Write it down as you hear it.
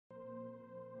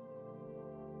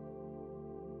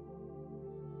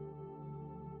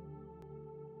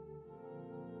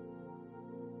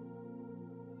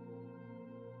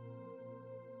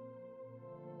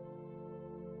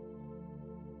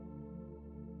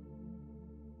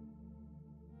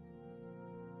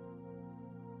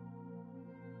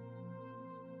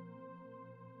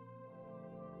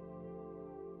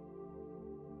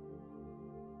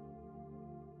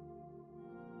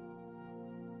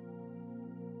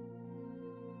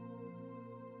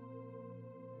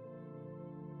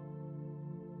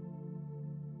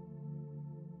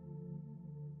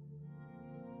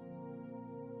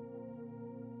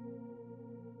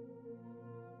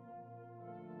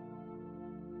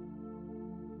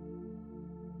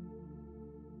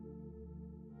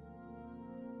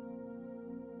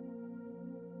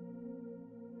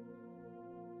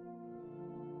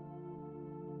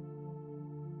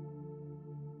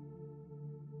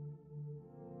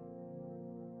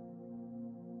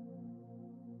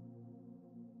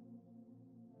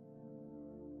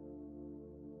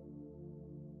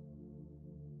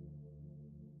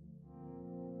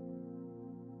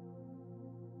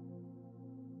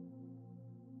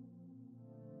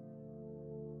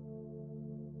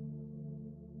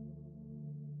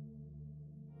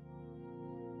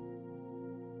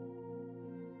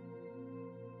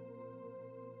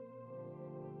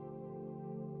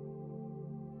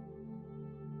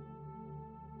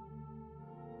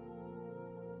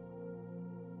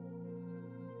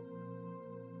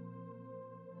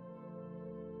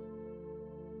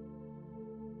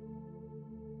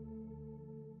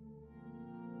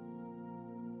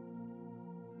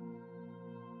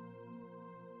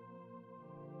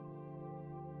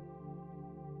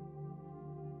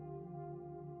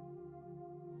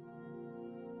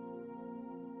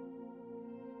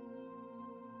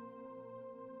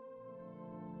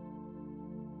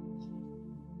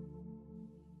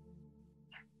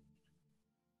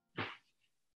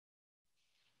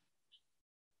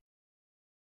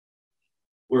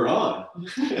We're on.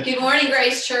 Good morning,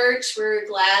 Grace Church. We're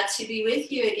glad to be with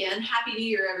you again. Happy New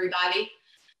Year, everybody.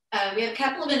 We have a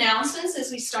couple of announcements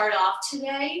as we start off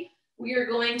today. We are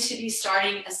going to be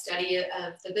starting a study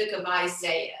of the book of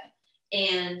Isaiah.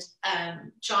 And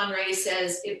John Ray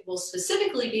says it will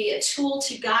specifically be a tool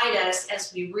to guide us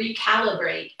as we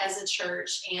recalibrate as a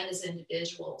church and as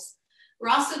individuals. We're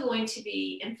also going to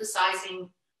be emphasizing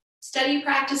study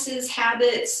practices,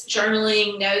 habits,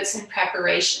 journaling, notes, and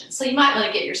preparation. So you might want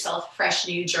to get yourself a fresh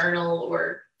new journal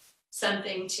or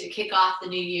something to kick off the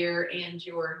new year and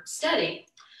your study.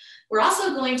 We're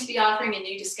also going to be offering a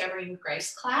new Discovering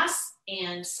Grace class.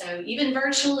 And so even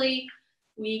virtually,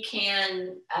 we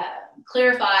can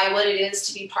clarify what it is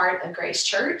to be part of Grace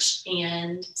Church.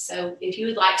 And so if you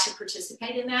would like to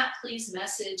participate in that, please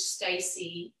message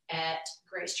Stacy at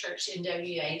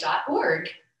gracechurchnwa.org.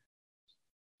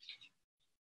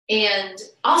 And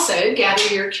also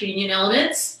gather your communion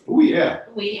elements. Oh, yeah.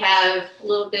 We have a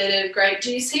little bit of grape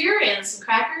juice here and some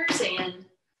crackers and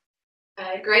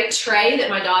a great tray that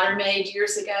my daughter made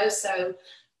years ago. So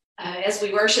as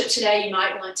we worship today, you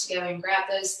might want to go and grab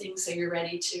those things so you're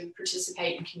ready to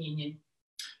participate in communion.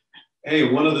 Hey,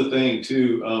 one other thing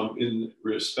too, in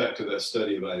respect to that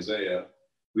study of Isaiah,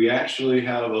 we actually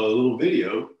have a little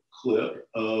video clip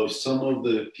of some of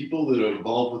the people that are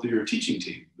involved with your teaching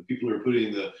team, the people who are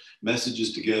putting the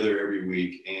messages together every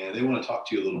week, and they want to talk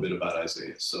to you a little bit about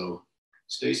Isaiah. So,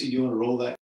 Stacy, do you want to roll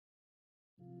that?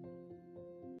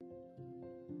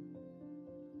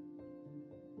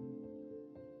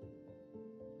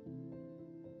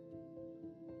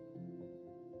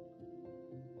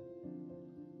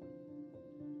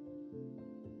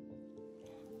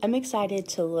 I'm excited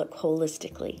to look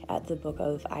holistically at the book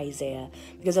of Isaiah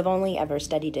because I've only ever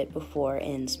studied it before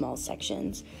in small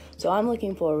sections. So I'm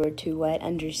looking forward to what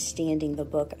understanding the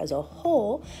book as a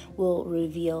whole will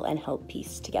reveal and help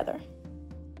piece together.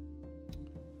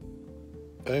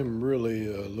 I'm really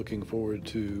looking forward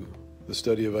to the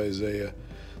study of Isaiah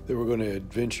that we're going to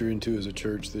adventure into as a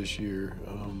church this year.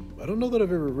 I don't know that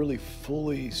I've ever really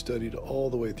fully studied all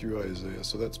the way through Isaiah,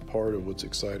 so that's part of what's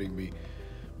exciting me.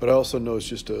 But I also know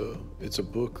it's a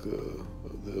book,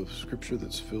 the scripture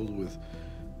that's filled with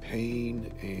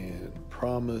pain and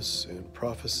promise and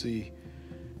prophecy.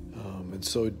 And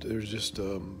so there's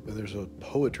a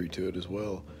poetry to it as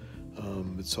well.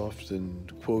 It's often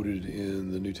quoted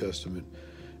in the New Testament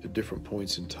at different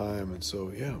points in time. And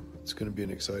so, yeah, it's going to be an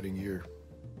exciting year.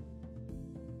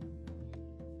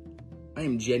 I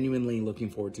am genuinely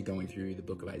looking forward to going through the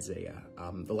book of Isaiah.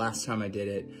 The last time I did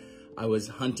it, I was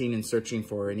hunting and searching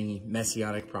for any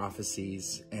messianic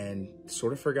prophecies and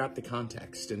sort of forgot the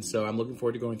context. And so I'm looking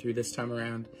forward to going through this time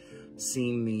around,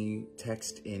 seeing the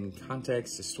text in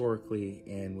context, historically,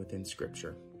 and within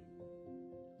Scripture.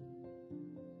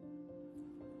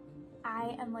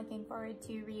 I am looking forward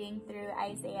to reading through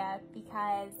Isaiah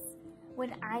because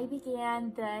when I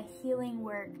began the healing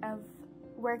work of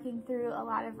working through a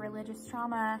lot of religious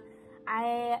trauma,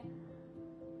 I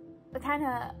kind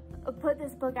of put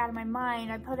this book out of my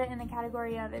mind. I put it in the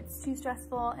category of it's too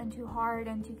stressful and too hard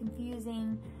and too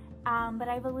confusing. But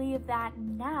I believe that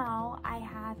now I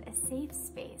have a safe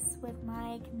space with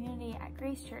my community at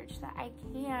Grace Church that I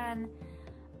can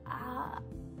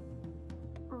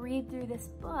read through this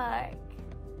book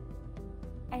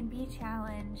and be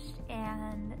challenged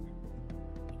and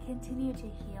continue to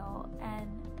heal.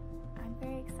 And I'm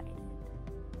very excited.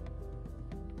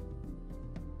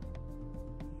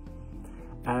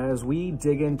 As we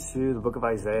dig into the book of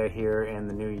Isaiah here in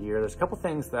the new year, there's a couple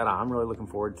things that I'm really looking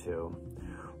forward to.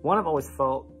 One, I've always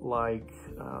felt like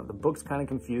the book's kind of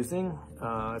confusing.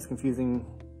 It's confusing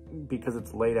because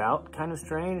it's laid out kind of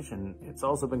strange, and it's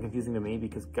also been confusing to me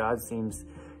because God seems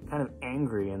kind of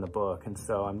angry in the book. And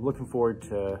so I'm looking forward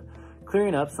to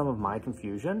clearing up some of my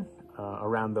confusion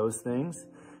around those things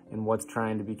and what's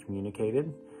trying to be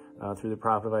communicated through the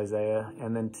prophet Isaiah.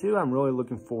 And then two, I'm really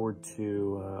looking forward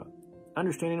to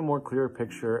understanding a more clear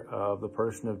picture of the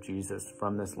person of Jesus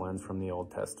from this lens from the Old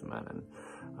Testament, and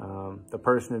the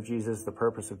person of Jesus, the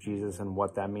purpose of Jesus, and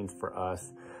what that means for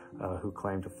us who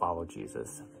claim to follow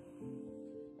Jesus.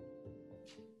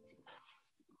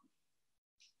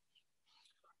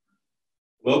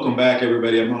 Welcome back,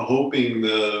 everybody. I'm hoping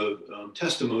the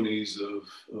testimonies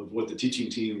of what the teaching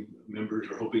team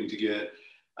members are hoping to get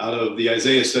out of the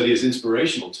Isaiah study is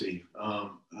inspirational to you.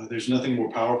 There's nothing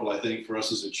more powerful, I think, for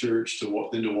us as a church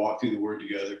than to walk through the Word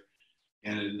together.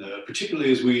 And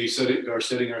particularly as we are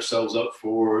setting ourselves up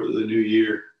for the new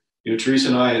year. You know, Teresa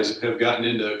and I have gotten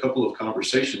into a couple of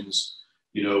conversations,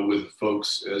 you know, with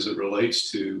folks as it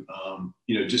relates to,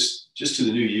 you know, just to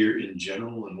the new year in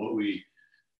general and what we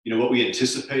what we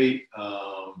anticipate.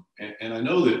 And I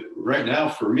know that right now,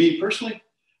 for me personally,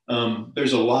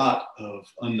 there's a lot of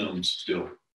unknowns still.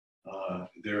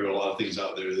 There are a lot of things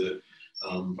out there that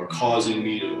are causing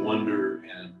me to wonder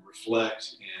and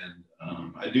reflect. And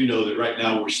I do know that right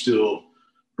now we're still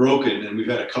broken. And we've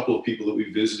had a couple of people that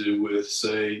we visited with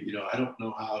say, I don't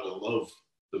know how to love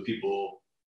the people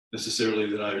necessarily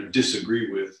that I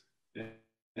disagree with.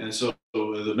 And so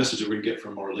the message that we're going to get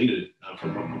from Marlena today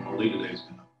is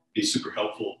going to be super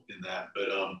helpful in that. But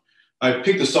I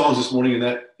picked the songs this morning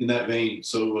in that vein.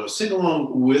 So sing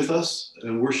along with us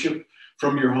and worship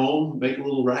from your home. Make a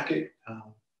little racket. And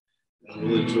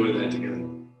we'll enjoy that together.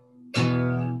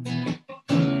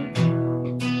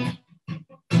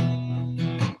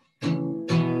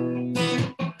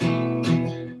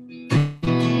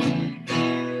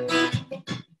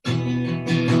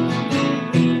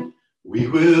 We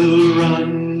will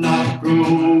run, not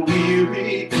grow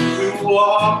weary. We will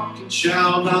walk and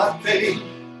shall not faint.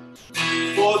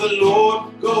 For the Lord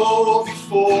will go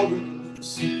before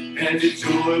us, and His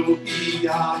joy will be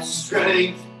our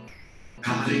strength.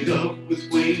 Mounting up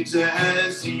with wings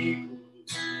as eagles,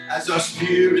 as our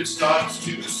spirit starts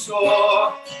to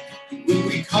soar. When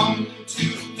we come to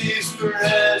His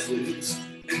presence,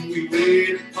 and we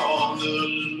wait upon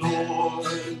the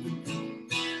Lord.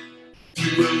 We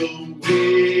will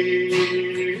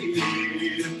wait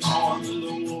upon the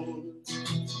Lord,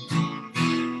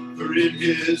 for in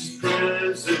His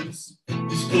presence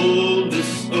is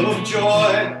fullness of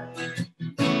joy,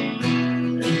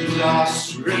 and our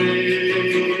strength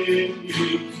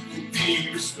will be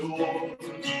restored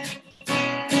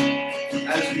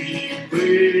as we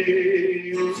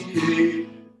wait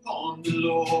upon the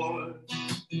Lord.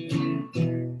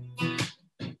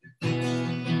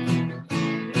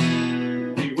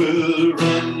 We will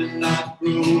run and not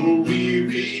grow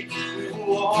weary. We will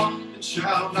walk and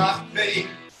shall not faint.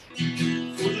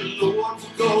 For the Lord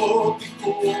will go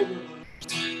before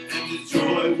us, and His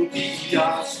joy will be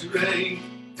our strength.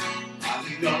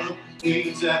 Rising up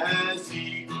wings as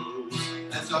eagles,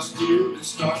 as our spirit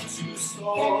starts to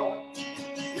soar.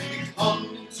 When we come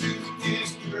into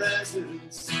His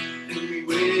presence, and we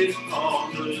wait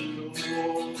upon the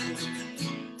Lord.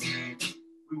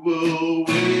 We will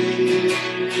wait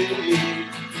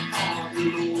on the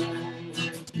Lord.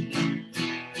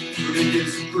 For in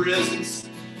His presence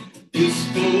is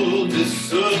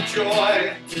fullness of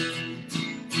joy,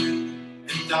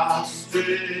 and our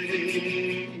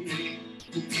strength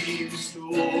will be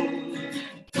restored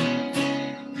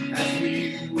as we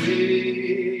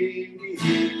wait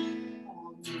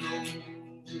on the Lord.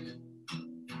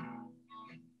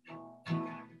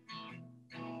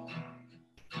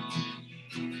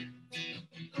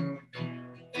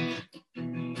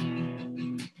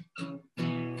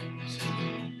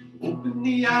 Open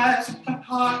the eyes of my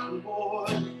heart,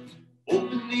 Lord.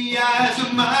 Open the eyes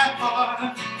of my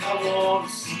heart. I want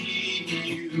to see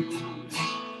you.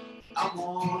 I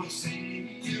want to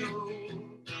see you.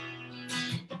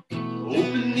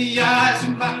 Open the eyes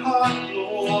of my heart,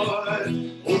 Lord.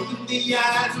 Open the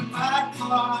eyes of my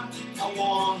heart. I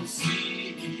want to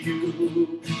see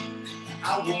you.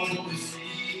 I want to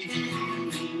see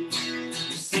you.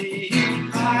 See you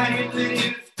high and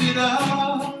lifted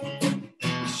up,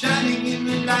 shining in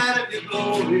the light of your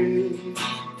glory.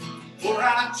 Pour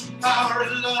out your power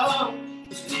and love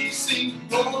as we sing,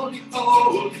 holy,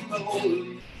 holy,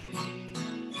 holy.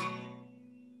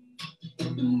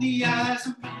 Open the eyes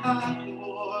of my heart,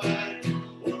 Lord.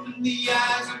 Open the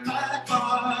eyes of my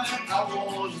heart. I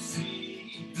want to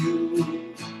see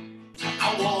you.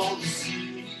 I want to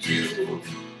see you.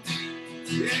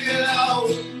 Yeah,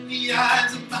 open the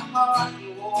eyes of my heart,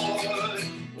 Lord.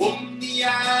 Open the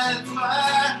eyes of my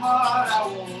heart. I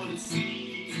want to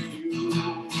see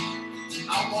you.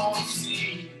 I want to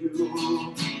see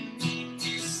you.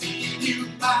 See you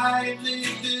high and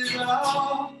lifted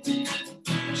up,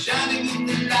 shining in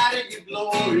the light of your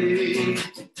glory.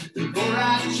 Pour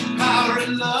out your power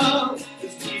and love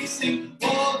as we sing,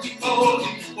 holy,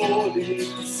 holy, holy.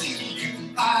 See you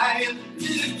high and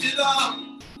lifted up,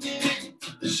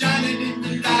 shining in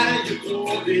the light of your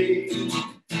glory.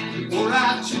 Pour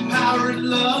out your power and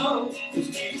love as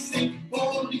we sing,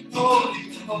 holy,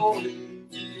 holy, holy.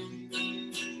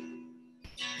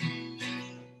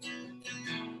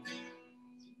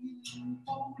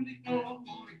 Holy,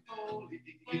 holy, holy.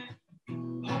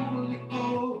 Holy,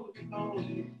 holy,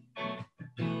 holy.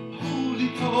 Holy,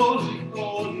 holy,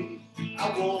 holy. I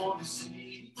want to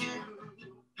see you.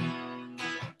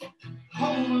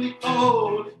 Holy,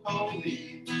 holy,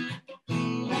 holy.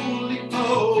 Holy,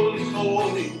 holy,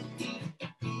 holy.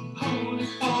 Holy,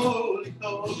 holy,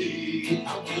 holy. I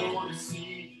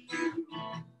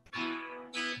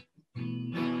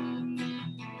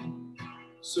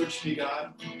Search me,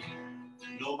 God.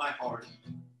 Know my heart.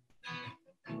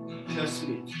 Test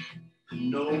me.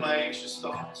 Know my anxious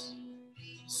thoughts.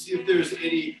 See if there's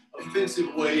any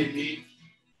offensive way in me.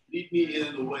 Lead me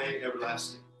in the way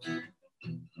everlasting.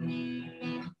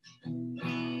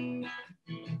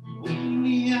 Open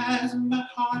the eyes of my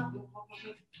heart,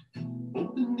 Lord.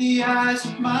 Open the eyes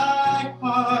of my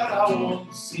heart. I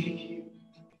want to see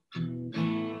you.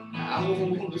 I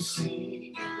want to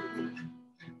see you.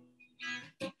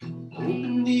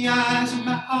 Open the eyes of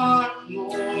my heart,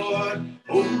 Lord.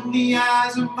 Open the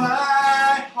eyes of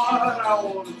my heart. I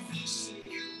want to see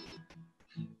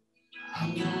you.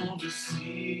 I want to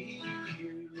see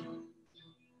you.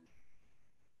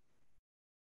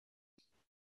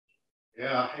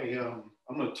 Yeah, hey,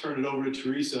 I'm going to turn it over to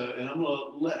Teresa, and I'm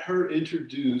going to let her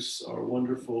introduce our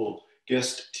wonderful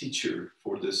guest teacher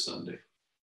for this Sunday.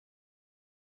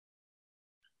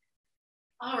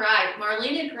 All right,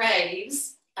 Marlena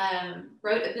Graves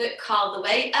wrote a book called The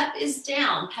Way Up is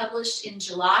Down, published in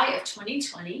July of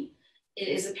 2020. It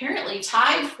is apparently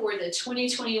tied for the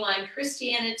 2021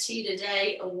 Christianity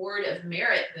Today Award of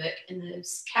Merit book in the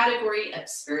category of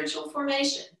spiritual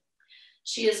formation.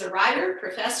 She is a writer,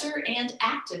 professor, and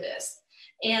activist.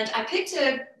 And I picked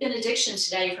a benediction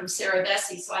today from Sarah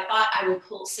Bessey, so I thought I would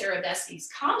pull Sarah Bessey's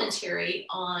commentary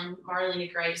on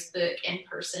Marlena Graves' book in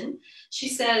person. She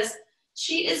says,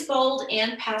 "She is bold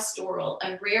and pastoral,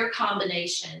 a rare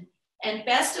combination. And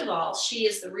best of all, she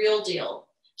is the real deal.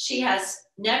 She has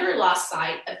never lost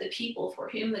sight of the people for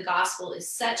whom the gospel is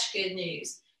such good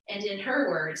news. And in her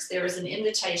words, there is an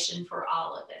invitation for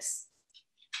all of us."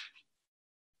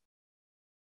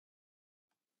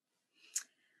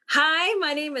 Hi,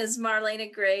 my name is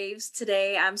Marlena Graves.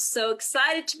 Today, I'm so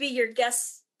excited to be your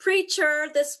guest preacher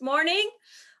this morning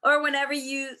or whenever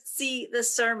you see the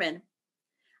sermon.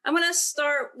 I'm going to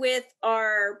start with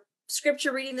our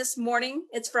scripture reading this morning.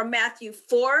 It's from Matthew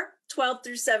 4:12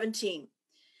 through 17.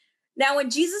 Now, when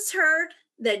Jesus heard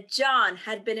that John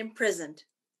had been imprisoned,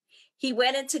 he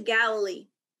went into Galilee.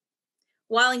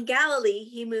 While in Galilee,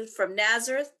 he moved from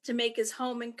Nazareth to make his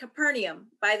home in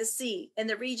Capernaum by the sea in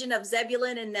the region of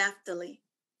Zebulun and Naphtali,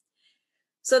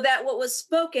 so that what was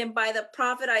spoken by the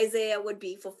prophet Isaiah would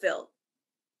be fulfilled.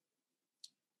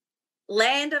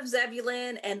 Land of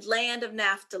Zebulun and land of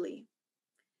Naphtali,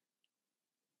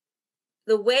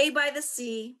 the way by the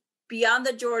sea, beyond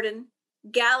the Jordan,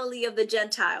 Galilee of the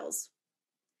Gentiles.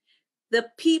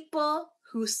 The people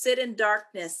who sit in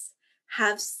darkness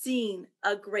have seen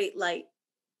a great light.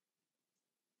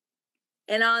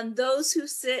 And on those who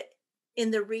sit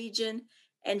in the region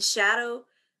and shadow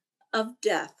of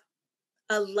death,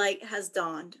 a light has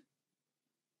dawned.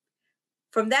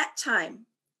 From that time,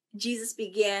 Jesus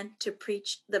began to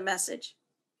preach the message,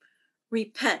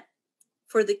 "Repent,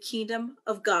 for the kingdom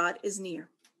of God is near."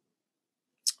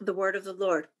 The word of the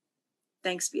Lord.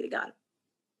 Thanks be to God.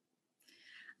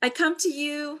 I come to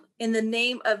you in the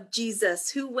name of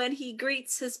Jesus, who, when he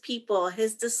greets his people,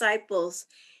 his disciples,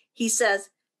 he says,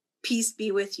 "Peace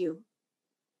be with you."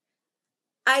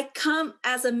 I come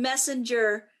as a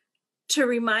messenger to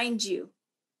remind you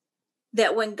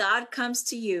that when God comes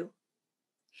to you,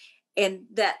 and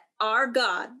that our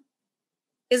God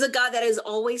is a God that is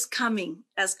always coming,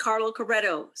 as Carlo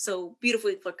Corretto so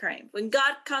beautifully proclaimed. When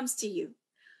God comes to you,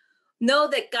 know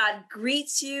that God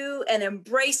greets you and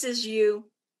embraces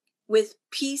you with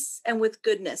peace and with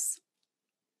goodness.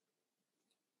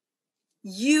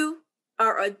 You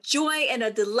are a joy and a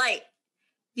delight,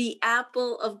 the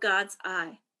apple of God's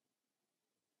eye.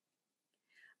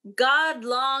 God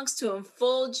longs to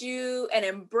enfold you and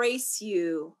embrace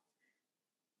you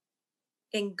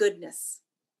in goodness,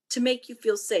 to make you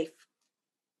feel safe.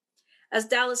 As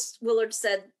Dallas Willard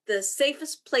said, the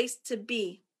safest place to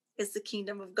be is the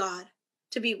kingdom of God,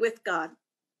 to be with God.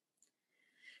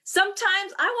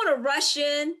 Sometimes I want to rush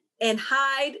in and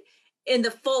hide in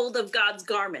the fold of God's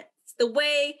garment. It's the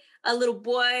way a little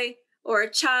boy or a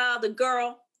child, a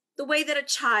girl, the way that a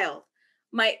child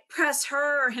might press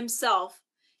her or himself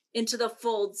into the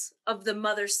folds of the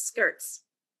mother's skirts.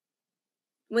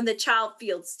 When the child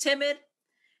feels timid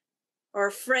or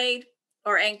afraid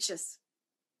or anxious.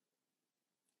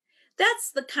 That's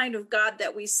the kind of God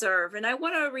that we serve. And I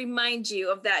want to remind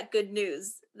you of that good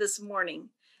news this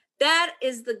morning. That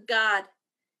is the God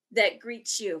that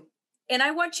greets you. And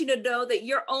I want you to know that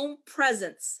your own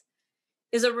presence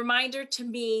is a reminder to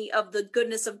me of the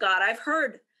goodness of God. I've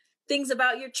heard things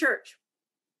about your church.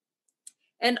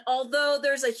 And although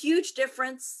there's a huge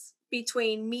difference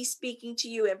between me speaking to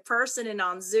you in person and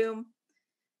on Zoom,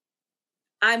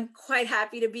 I'm quite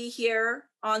happy to be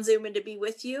here on Zoom and to be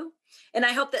with you. And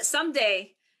I hope that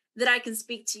someday that I can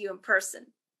speak to you in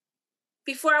person.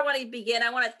 before I want to begin,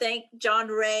 I want to thank John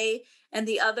Ray and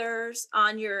the others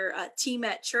on your team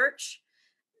at church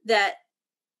that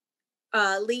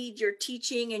lead your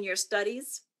teaching and your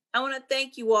studies. I want to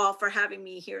thank you all for having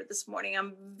me here this morning.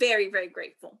 I'm very, very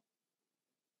grateful.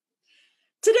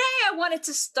 Today, I wanted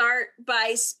to start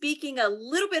by speaking a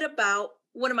little bit about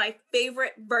one of my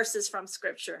favorite verses from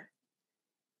Scripture.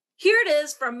 Here it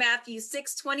is from Matthew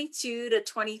 6:22 to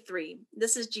 23.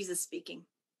 This is Jesus speaking.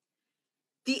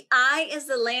 The eye is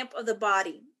the lamp of the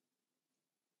body.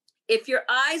 If your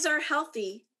eyes are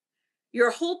healthy,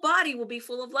 your whole body will be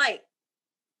full of light.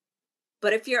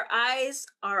 But if your eyes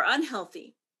are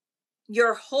unhealthy,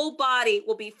 your whole body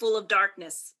will be full of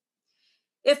darkness.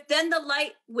 If then the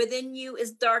light within you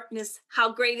is darkness,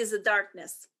 how great is the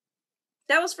darkness?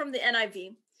 That was from the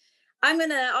NIV. I'm going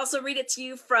to also read it to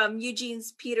you from Eugene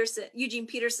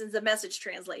Peterson's The Message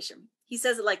translation. He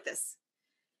says it like this.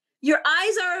 Your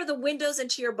eyes are the windows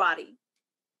into your body.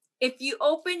 If you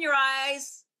open your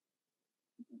eyes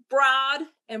broad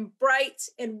and bright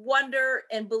in wonder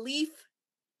and belief,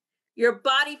 your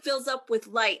body fills up with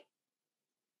light.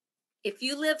 If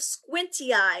you live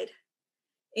squinty-eyed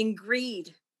in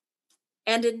greed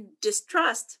and in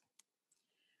distrust,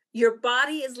 your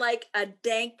body is like a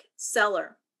dank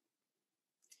cellar.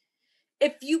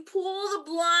 If you pull the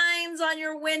blinds on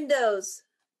your windows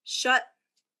shut,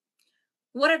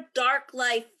 what a dark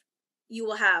life you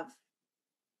will have.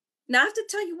 Now I have to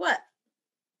tell you what.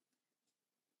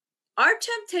 Our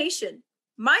temptation,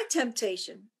 my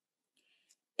temptation,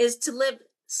 is to live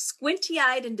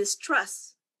squinty-eyed in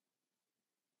distrust,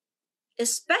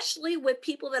 especially with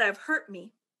people that have hurt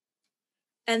me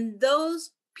and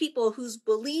those people whose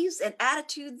beliefs and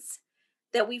attitudes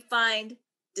that we find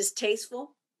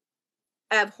distasteful,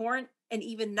 abhorrent, and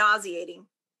even nauseating.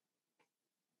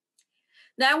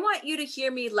 Now, I want you to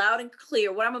hear me loud and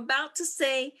clear. What I'm about to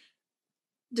say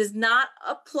does not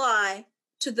apply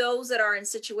to those that are in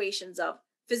situations of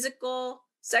physical,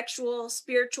 sexual,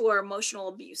 spiritual, or emotional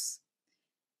abuse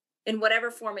in whatever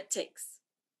form it takes.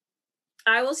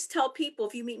 I always tell people,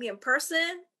 if you meet me in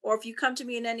person or if you come to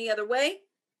me in any other way,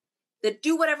 that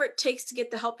do whatever it takes to get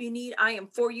the help you need. I am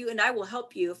for you and I will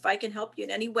help you. If I can help you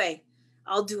in any way,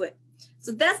 I'll do it.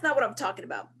 So that's not what I'm talking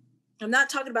about. I'm not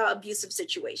talking about abusive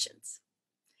situations.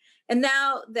 And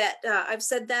now that I've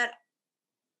said that,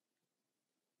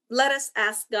 let us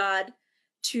ask God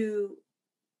to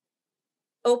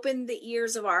open the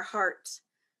ears of our hearts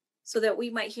so that we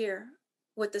might hear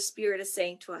what the Spirit is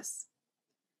saying to us.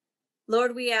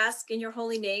 Lord, we ask in your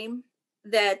holy name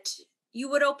that you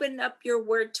would open up your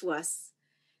word to us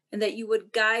and that you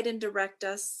would guide and direct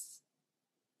us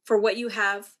for what you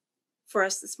have for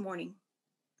us this morning.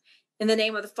 In the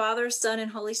name of the Father, Son,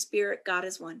 and Holy Spirit, God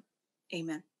is one.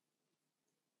 Amen.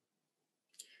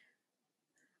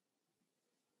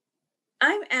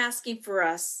 I'm asking for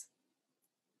us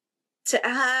to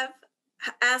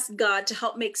ask God to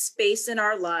help make space in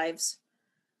our lives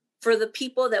for the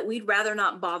people that we'd rather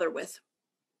not bother with.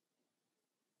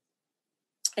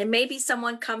 And maybe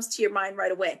someone comes to your mind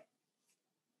right away.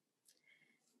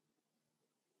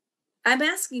 I'm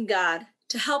asking God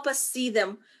to help us see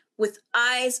them with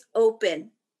eyes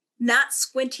open, not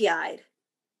squinty-eyed.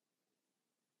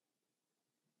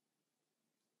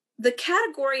 The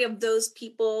category of those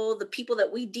people, the people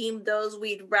that we deem those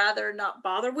we'd rather not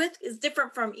bother with, is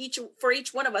different for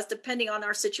each one of us, depending on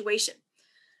our situation.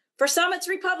 For some, it's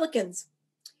Republicans.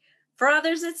 For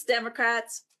others, it's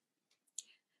Democrats.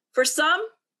 For some,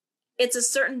 it's a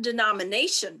certain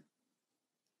denomination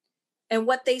and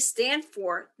what they stand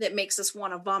for that makes us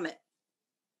want to vomit.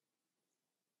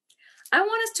 I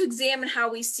want us to examine how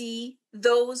we see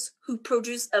those who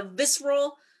produce a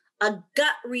visceral, a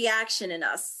gut reaction in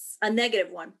us, a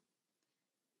negative one.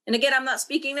 And again, I'm not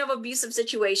speaking of abusive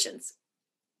situations.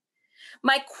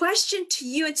 My question to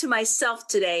you and to myself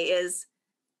today is,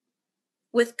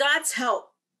 with God's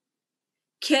help,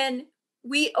 can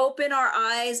we open our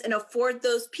eyes and afford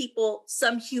those people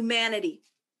some humanity?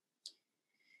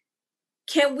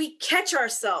 Can we catch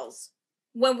ourselves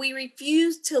when we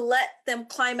refuse to let them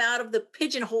climb out of the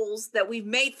pigeonholes that we've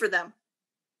made for them?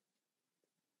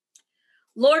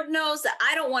 Lord knows that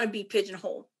I don't want to be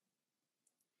pigeonholed.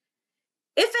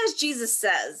 If, as Jesus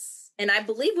says, and I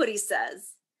believe what he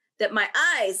says, that my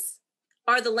eyes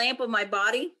are the lamp of my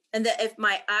body, and that if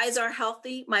my eyes are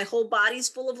healthy, my whole body's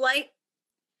full of light.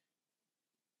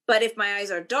 But if my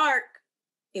eyes are dark,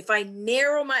 if I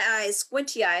narrow my eyes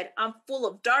squinty-eyed, I'm full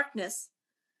of darkness,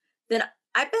 then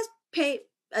I best pay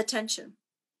attention.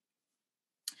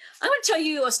 I'm going to tell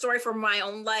you a story from my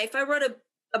own life. I wrote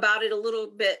about it a little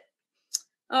bit,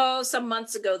 some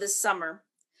months ago this summer.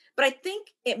 But but I think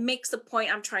it makes the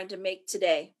point I'm trying to make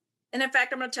today. And in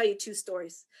fact, I'm going to tell you 2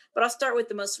 stories, but I'll start with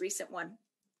the most recent one.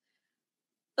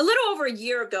 A little over a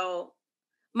year ago,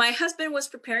 my husband was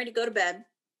preparing to go to bed,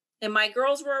 and my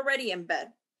girls were already in bed.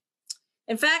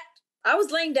 In fact, I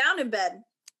was laying down in bed,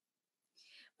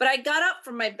 but I got up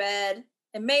from my bed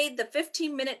and made the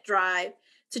 15-minute drive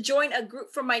to join a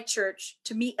group from my church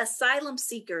to meet asylum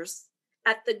seekers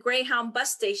at the Greyhound bus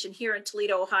station here in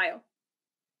Toledo, Ohio.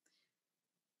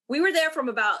 We were there from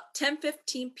about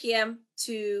 10:15 p.m.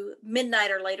 to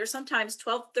midnight or later, sometimes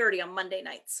 12:30 on Monday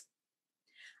nights.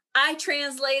 I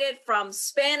translated from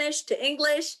Spanish to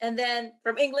English and then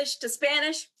from English to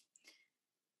Spanish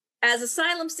as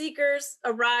asylum seekers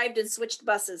arrived and switched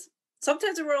buses.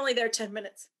 Sometimes we were only there 10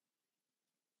 minutes.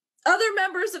 Other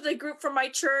members of the group from my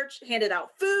church handed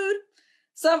out food,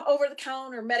 some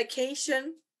over-the-counter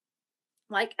medication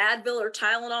like Advil or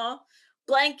Tylenol,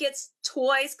 blankets,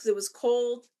 toys because it was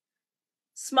cold,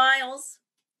 smiles,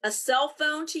 a cell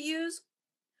phone to use,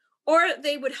 or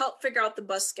they would help figure out the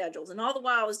bus schedules. And all the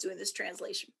while I was doing this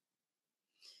translation.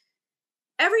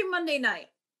 Every Monday night,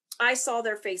 I saw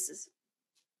their faces.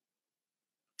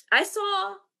 I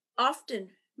saw often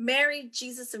Mary,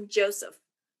 Jesus, and Joseph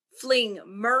fleeing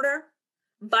murder,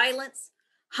 violence,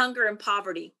 hunger, and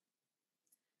poverty.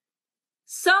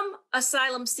 Some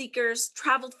asylum seekers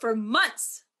traveled for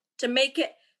months to make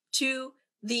it to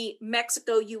the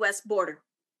Mexico-U.S. border.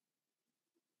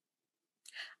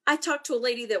 I talked to a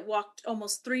lady that walked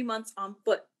almost 3 months on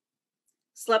foot,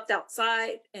 slept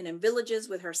outside and in villages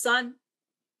with her son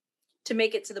to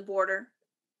make it to the border.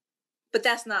 But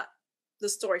that's not the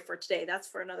story for today. That's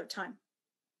for another time.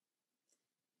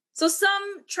 So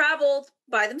some traveled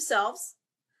by themselves.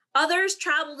 Others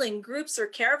traveled in groups or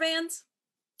caravans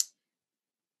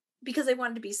because they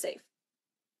wanted to be safe.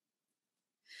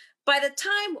 By the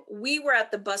time we were at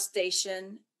the bus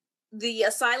station, the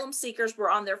asylum seekers were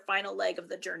on their final leg of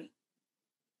the journey.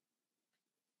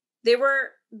 They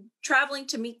were traveling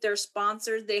to meet their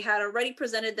sponsors. They had already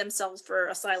presented themselves for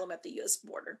asylum at the U.S.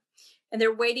 border, and they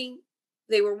were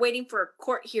waiting for a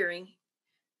court hearing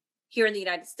here in the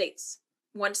United States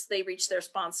once they reached their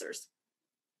sponsors.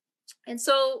 And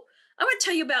so I'm going to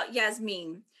tell you about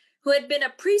Yasmin, who had been a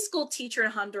preschool teacher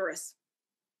in Honduras.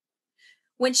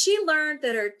 When she learned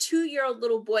that her 2-year-old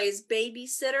little boy's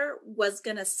babysitter was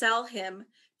going to sell him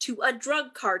to a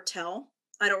drug cartel,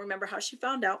 I don't remember how she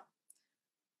found out,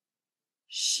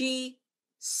 she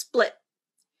split.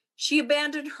 She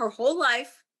abandoned her whole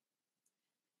life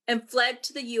and fled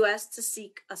to the U.S. to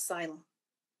seek asylum.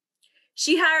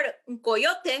 She hired un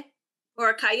coyote, or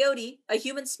a coyote, a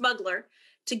human smuggler,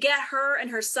 to get her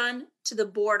and her son to the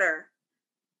border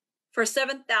for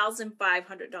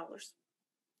 $7,500.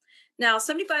 Now,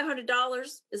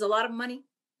 $7,500 is a lot of money,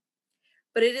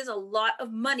 but it is a lot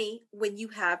of money when you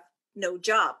have no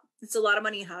job. It's a lot of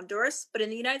money in Honduras, but in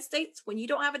the United States, when you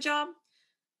don't have a job,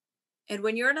 and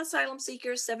when you're an asylum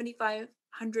seeker, $7,500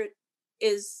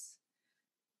 is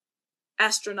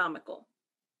astronomical.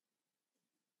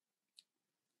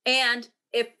 And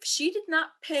if she did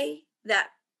not pay that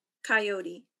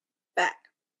coyote back,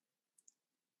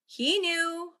 he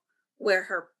knew where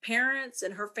her parents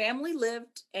and her family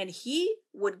lived, and he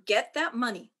would get that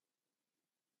money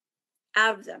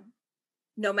out of them,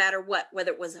 no matter what,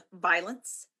 whether it was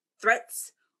violence,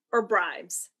 threats, or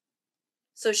bribes.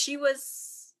 So she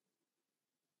was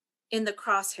in the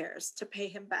crosshairs to pay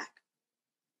him back.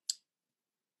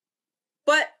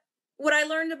 But what I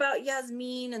learned about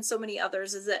Yasmin and so many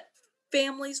others is that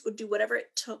families would do whatever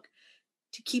it took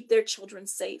to keep their children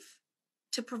safe,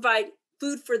 to provide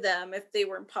food for them if they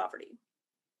were in poverty,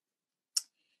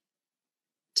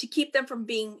 to keep them from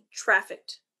being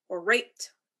trafficked or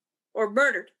raped or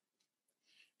murdered.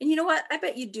 And you know what? I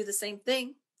bet you'd do the same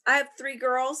thing. I have 3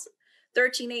 girls,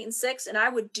 13, 8, and 6, and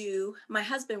my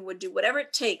husband would do whatever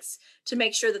it takes to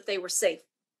make sure that they were safe.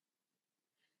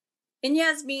 In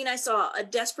Yasmin, I saw a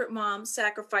desperate mom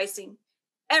sacrificing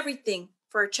everything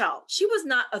for her child. She was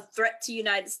not a threat to the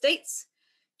United States.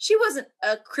 She wasn't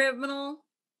a criminal.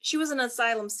 She was an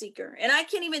asylum seeker. And I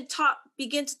can't even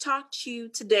begin to talk to you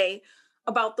today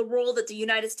about the role that the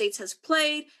United States has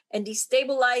played in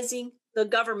destabilizing the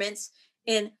governments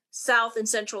in South and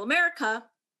Central America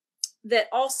that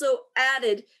also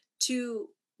added to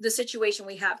the situation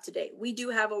we have today. We do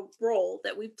have a role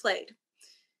that we've played,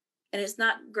 and it's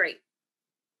not great.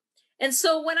 And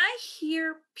so when I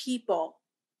hear people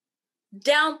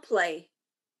downplay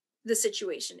the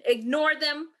situation, ignore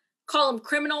them, call them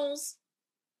criminals,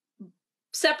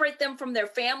 separate them from their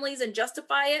families and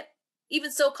justify it,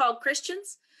 even so-called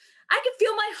Christians, I can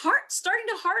feel my heart starting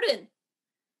to harden.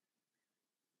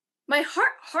 my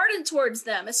heart hardened towards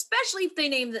them, especially if they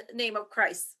name the name of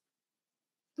Christ.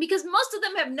 Because most of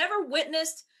them have never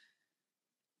witnessed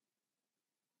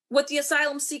what the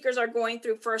asylum seekers are going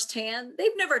through firsthand.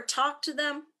 They've never talked to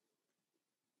them.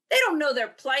 They don't know their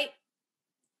plight.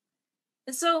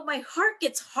 And so my heart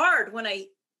gets hard when I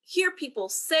hear people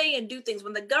say and do things,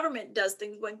 when the government does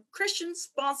things, when Christians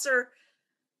sponsor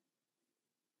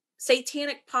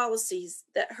satanic policies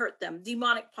that hurt them,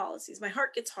 demonic policies. My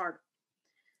heart gets hard.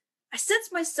 I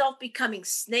sense myself becoming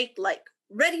snake-like,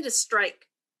 ready to strike.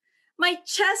 My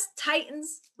chest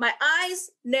tightens, my eyes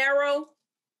narrow,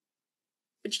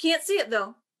 but you can't see it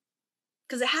though,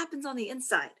 because it happens on the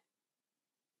inside.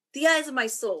 The eyes of my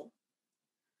soul.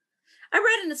 I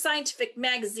read in a scientific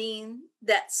magazine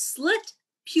that slit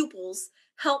pupils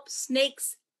help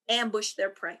snakes ambush their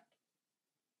prey,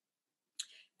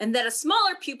 and that a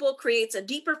smaller pupil creates a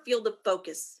deeper field of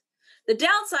focus. The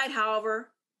downside,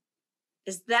 however,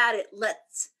 is that it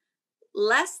lets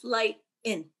less light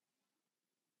in.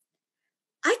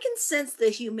 I can sense the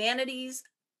humanity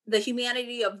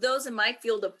of those in my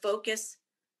field of focus,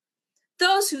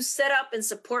 those who set up and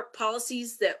support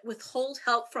policies that withhold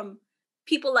help from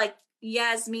people like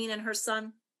Yasmin and her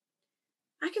son.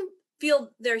 I can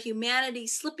feel their humanity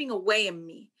slipping away in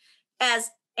me as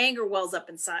anger wells up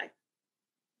inside.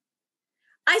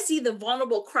 I see the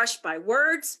vulnerable crushed by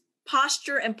words,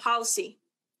 posture, and policy.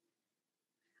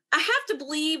 I have to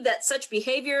believe that such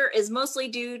behavior is mostly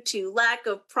due to lack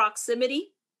of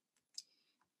proximity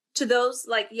to those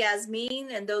like Yasmin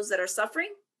and those that are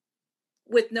suffering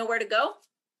with nowhere to go.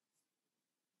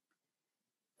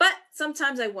 But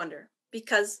sometimes I wonder,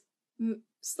 because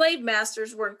slave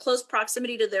masters were in close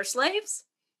proximity to their slaves,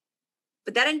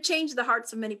 but that didn't change the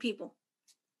hearts of many people.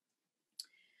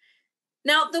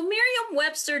 Now, the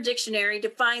Merriam-Webster dictionary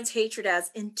defines hatred as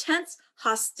intense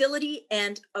hostility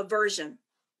and aversion,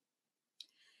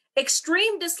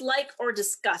 extreme dislike or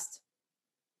disgust.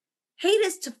 Hate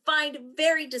is to find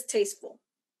very distasteful.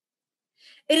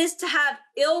 It is to have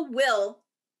ill will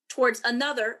towards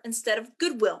another instead of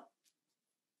goodwill,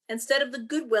 instead of the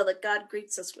goodwill that God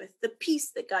greets us with, the peace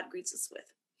that God greets us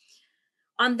with.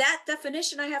 On that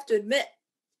definition, I have to admit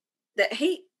that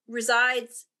hate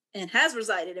resides and has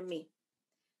resided in me.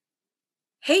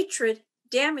 Hatred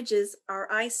damages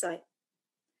our eyesight,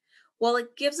 while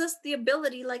it gives us the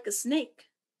ability, like a snake,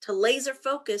 to laser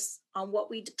focus on what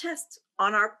we detest,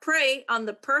 on our prey, on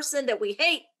the person that we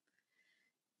hate.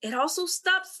 It also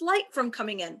stops light from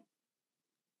coming in.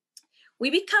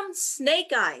 We become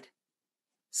snake-eyed,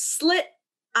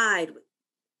 slit-eyed,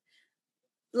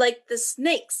 like the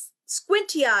snakes,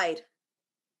 squinty-eyed.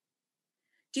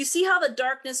 Do you see how the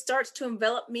darkness starts to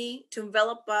envelop me, to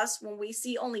envelop us, when we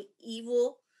see only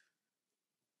evil,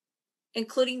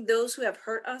 including those who have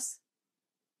hurt us?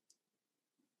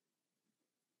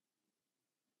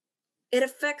 It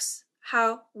affects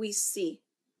how we see.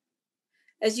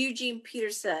 As Eugene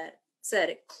Peterson said,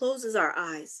 it closes our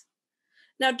eyes.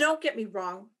 Now, don't get me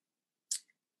wrong.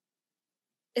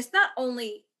 It's not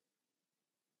only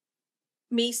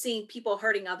me seeing people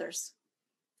hurting others.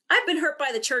 I've been hurt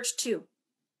by the church too.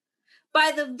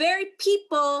 By the very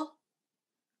people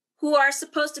who are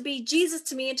supposed to be Jesus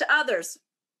to me and to others.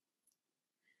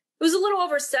 It was a little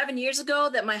over 7 years ago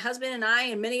that my husband and I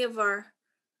and many of our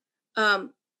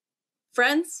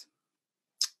friends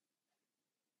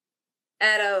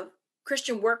at a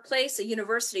Christian workplace, a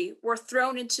university, were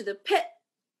thrown into the pit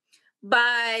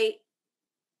by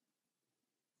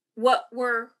what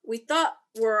we thought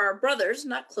were our brothers,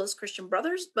 not close Christian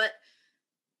brothers, but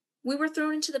we were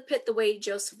thrown into the pit the way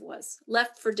Joseph was,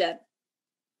 left for dead.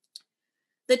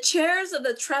 The chairs of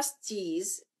the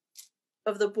trustees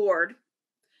of the board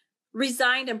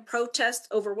resigned in protest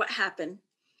over what happened.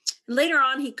 And later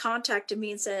on, he contacted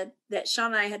me and said that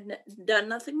Sean and I had done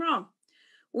nothing wrong.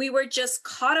 We were just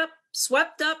caught up,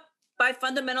 swept up by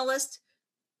fundamentalists,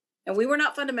 and we were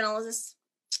not fundamentalists.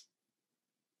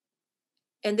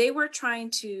 And they were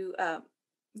trying to,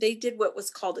 they did what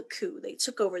was called a coup. They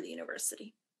took over the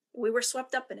university. We were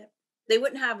swept up in it. They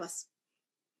wouldn't have us.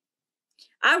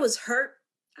 I was hurt.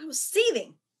 I was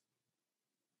seething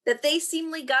that they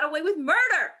seemingly got away with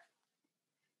murder,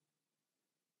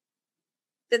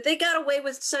 that they got away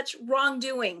with such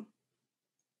wrongdoing.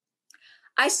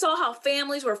 I saw how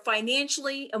families were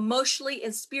financially, emotionally,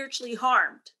 and spiritually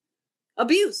harmed,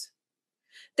 abused.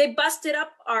 They busted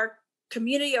up our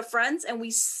community of friends, and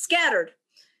we scattered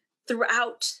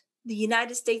throughout the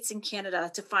United States and Canada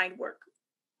to find work.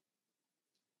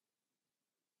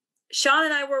 Sean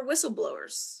and I were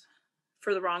whistleblowers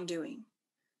for the wrongdoing.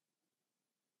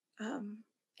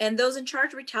 And those in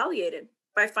charge retaliated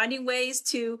by finding ways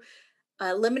to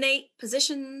eliminate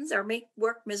positions or make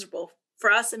work miserable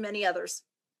for us and many others.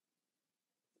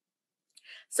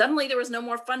 Suddenly, there was no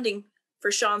more funding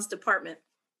for Sean's department.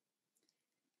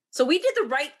 So we did the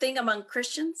right thing among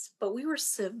Christians, but we were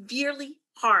severely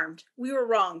harmed. We were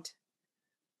wronged.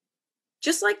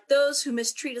 Just like those who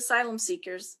mistreat asylum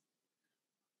seekers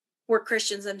were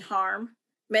Christians and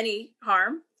many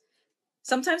harm.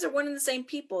 Sometimes they're one and the same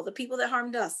people, the people that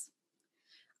harmed us.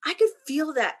 I could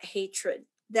feel that hatred,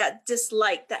 that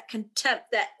dislike, that contempt,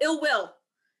 that ill will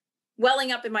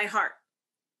welling up in my heart.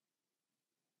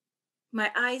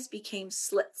 My eyes became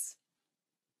slits.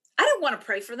 I didn't want to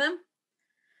pray for them.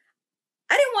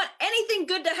 I didn't want anything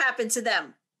good to happen to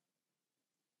them.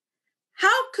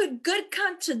 How could good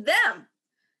come to them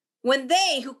when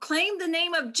they who claim the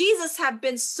name of Jesus have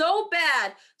been so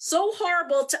bad, so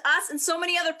horrible to us and so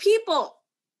many other people?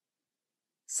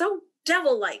 So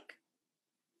devil-like.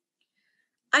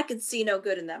 I could see no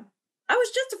good in them. I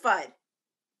was justified.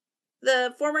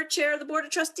 The former chair of the board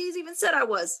of trustees even said I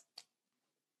was.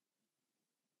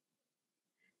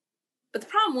 But the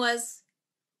problem was,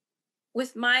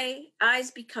 with my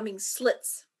eyes becoming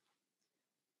slits,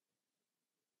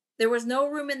 there was no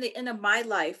room in the end of my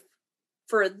life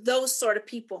for those sort of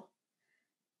people.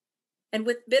 And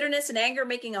with bitterness and anger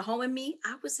making a home in me,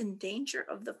 I was in danger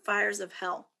of the fires of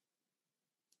hell.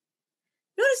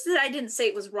 Notice that I didn't say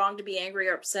it was wrong to be angry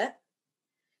or upset.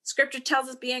 Scripture tells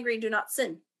us, be angry and do not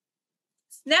sin.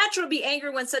 It's natural to be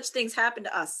angry when such things happen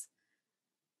to us.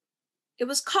 It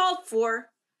was called for,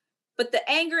 but the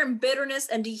anger and bitterness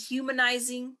and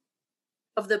dehumanizing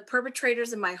of the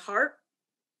perpetrators in my heart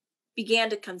began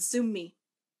to consume me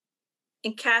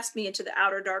and cast me into the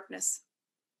outer darkness.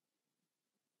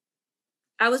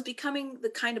 I was becoming the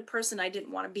kind of person I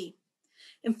didn't want to be.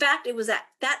 In fact, it was at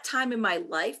that time in my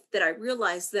life that I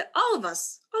realized that all of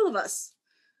us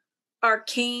are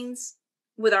Cains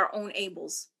with our own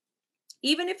Abels.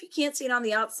 Even if you can't see it on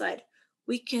the outside,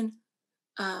 we can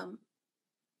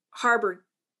harbor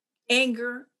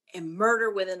anger and murder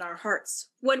within our hearts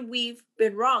when we've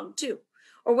been wronged too,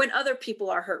 or when other people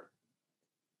are hurt.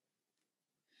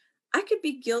 I could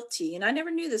be guilty, and I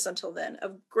never knew this until then,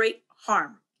 of great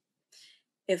harm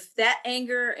if that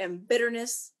anger and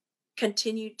bitterness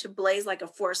continued to blaze like a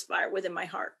forest fire within my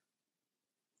heart.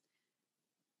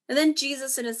 And then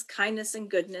Jesus, in his kindness and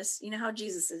goodness, you know how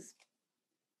Jesus is,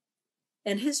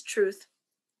 and his truth,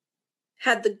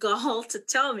 had the gall to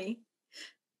tell me,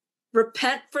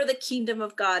 repent, for the kingdom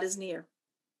of God is near.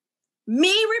 Me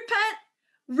repent?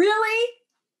 Really?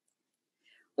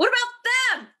 What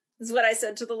about them? Is what I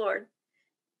said to the Lord.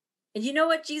 And you know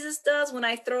what Jesus does when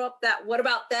I throw up that what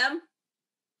about them?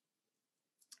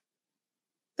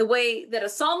 The way that a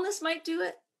psalmist might do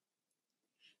it.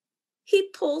 He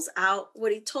pulls out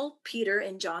what he told Peter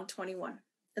in John 21.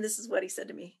 And this is what he said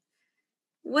to me.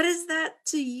 What is that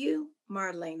to you,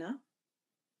 Marlena?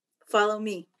 Follow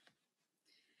me.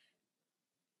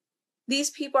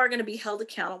 These people are going to be held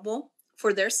accountable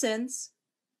for their sins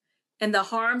and the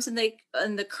harms and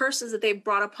the curses that they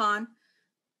brought upon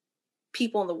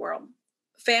people in the world,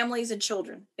 families and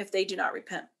children, if they do not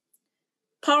repent.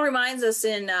 Paul reminds us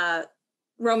in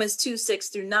Romans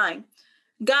 2:6-9,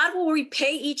 God will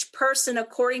repay each person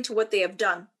according to what they have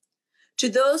done. To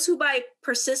those who by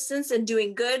persistence in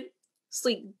doing good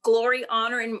seek glory,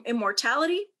 honor, and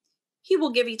immortality, he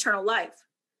will give eternal life.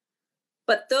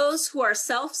 But those who are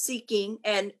self-seeking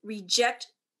and reject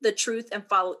the truth and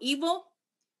follow evil,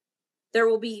 there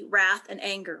will be wrath and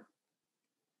anger.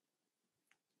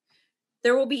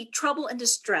 There will be trouble and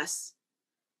distress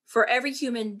for every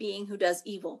human being who does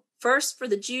evil, first for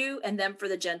the Jew and then for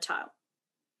the Gentile.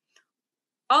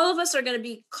 All of us are going to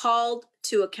be called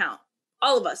to account.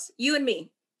 All of us, you and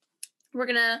me. We're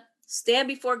going to stand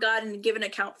before God and give an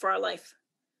account for our life.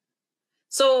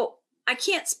 So I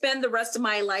can't spend the rest of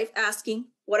my life asking,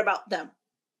 what about them?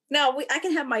 Now, I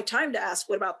can have my time to ask,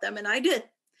 what about them? And I did.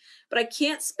 But I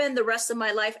can't spend the rest of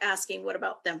my life asking, what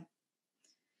about them?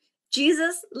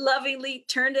 Jesus lovingly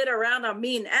turned it around on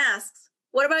me and asks,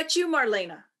 what about you,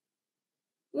 Marlena?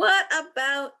 What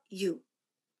about you?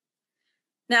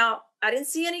 Now, I didn't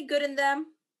see any good in them.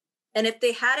 And if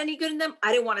they had any good in them,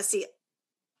 I didn't want to see it.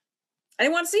 I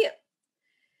didn't want to see it.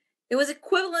 It was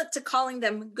equivalent to calling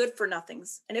them good for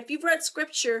nothings. And if you've read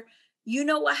scripture, you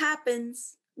know what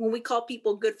happens when we call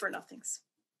people good for nothings.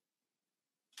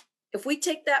 If we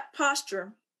take that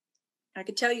posture, I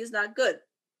can tell you it's not good.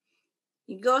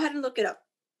 You can go ahead and look it up.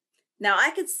 Now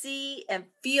I could see and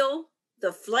feel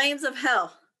the flames of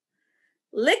hell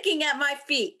licking at my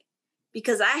feet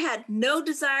because I had no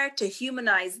desire to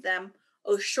humanize them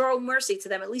or show mercy to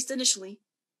them, at least initially.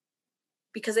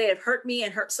 because they had hurt me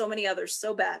and hurt so many others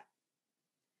so bad.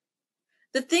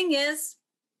 The thing is,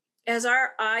 as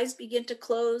our eyes begin to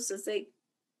close, as they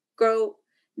grow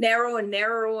narrow and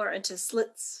narrower into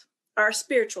slits, our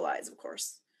spiritual eyes, of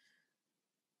course,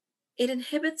 it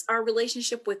inhibits our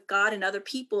relationship with God and other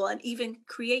people and even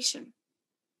creation.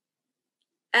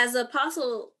 As the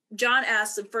Apostle John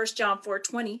asks in 1 John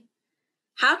 4:20,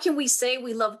 how can we say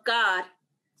we love God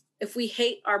if we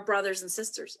hate our brothers and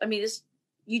sisters? I mean,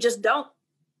 you just don't,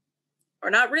 or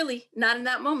not really, not in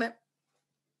that moment.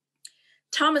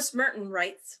 Thomas Merton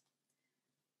writes,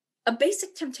 a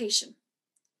basic temptation,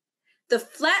 the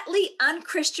flatly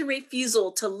unchristian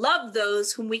refusal to love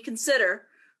those whom we consider,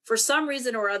 for some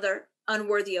reason or other,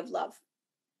 unworthy of love.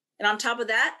 And on top of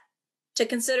that, to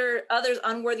consider others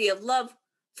unworthy of love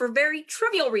for very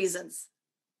trivial reasons.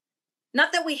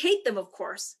 Not that we hate them, of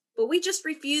course, but we just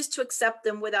refuse to accept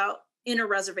them without inner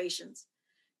reservations.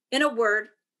 In a word,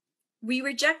 we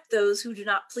reject those who do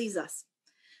not please us.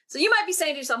 So you might be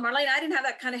saying to yourself, Marlena, I didn't have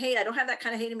that kind of hate. I don't have that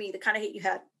kind of hate in me, the kind of hate you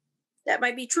had. That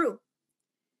might be true.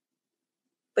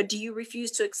 But do you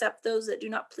refuse to accept those that do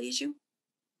not please you?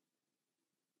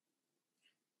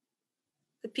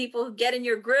 The people who get in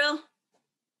your grill?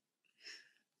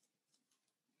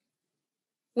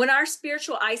 When our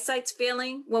spiritual eyesight's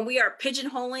failing, when we are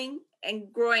pigeonholing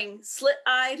and growing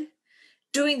slit-eyed,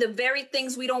 doing the very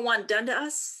things we don't want done to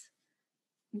us,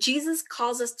 Jesus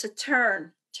calls us to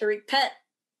turn, to repent,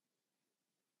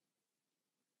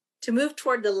 to move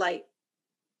toward the light,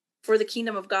 for the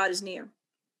kingdom of God is near,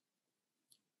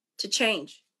 to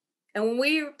change. And when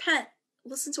we repent,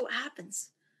 listen to what happens.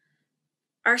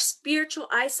 Our spiritual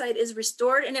eyesight is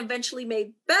restored and eventually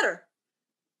made better.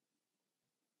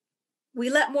 We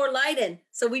let more light in,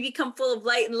 so we become full of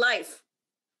light and life.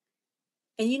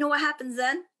 And you know what happens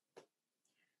then?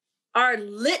 Our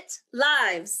lit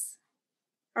lives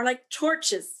are like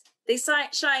torches. They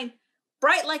shine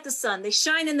bright like the sun. They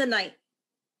shine in the night.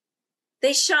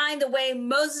 They shine the way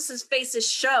Moses' face is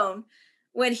shown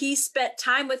when he spent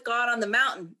time with God on the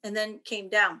mountain and then came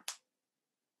down.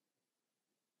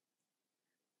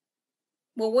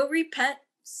 When we repent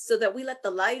so that we let the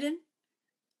light in,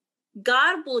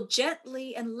 God will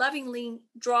gently and lovingly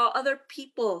draw other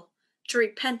people to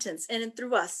repentance in and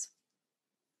through us.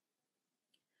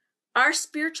 Our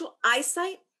spiritual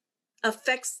eyesight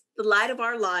affects the light of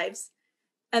our lives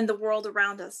and the world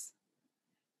around us.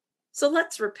 So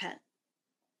let's repent.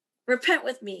 Repent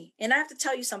with me. And I have to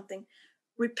tell you something.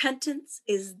 Repentance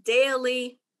is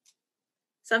daily,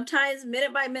 sometimes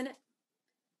minute by minute,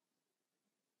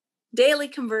 daily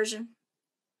conversion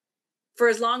for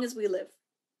as long as we live.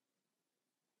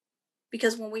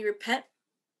 Because when we repent,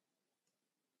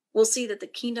 we'll see that the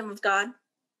kingdom of God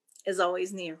is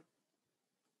always near.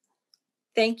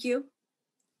 Thank you.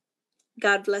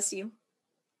 God bless you.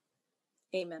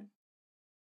 Amen.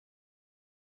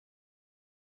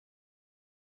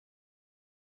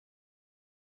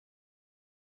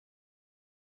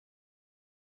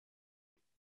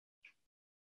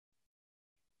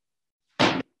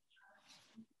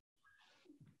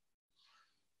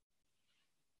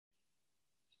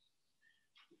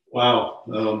 Wow.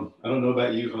 I don't know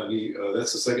about you, honey.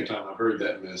 That's the second time I've heard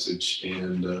that message.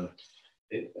 And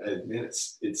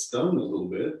it stung a little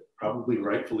bit, probably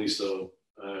rightfully so,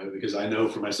 because I know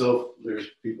for myself, there's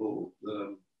people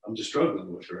that I'm just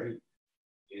struggling with, right?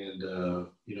 And,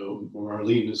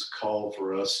 Marlena's call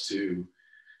for us to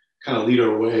kind of lead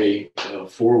our way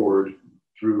forward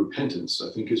through repentance, I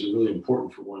think is a really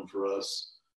important one for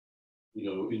us,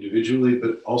 individually,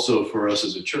 but also for us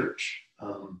as a church.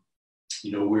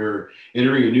 We're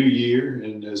entering a new year,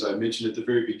 and as I mentioned at the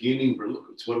very beginning,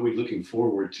 it's what are we looking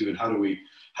forward to, and how do we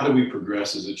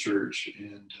progress as a church?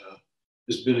 And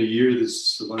it's been a year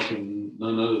that's like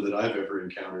none other that I've ever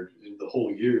encountered, and the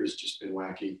whole year has just been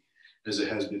wacky, as it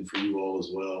has been for you all as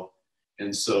well.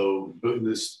 And so, but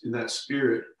in that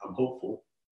spirit, I'm hopeful,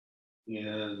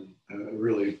 and I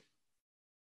really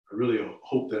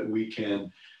hope that we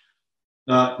can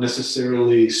not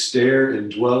necessarily stare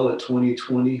and dwell at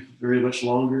 2020 very much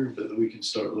longer, but that we can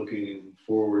start looking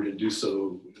forward and do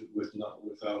so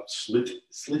without slit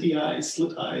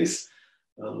eyes.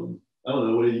 I don't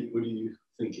know. What are you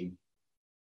thinking?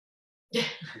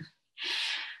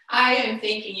 I am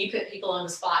thinking you put people on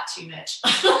the spot too much.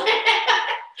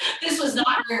 This was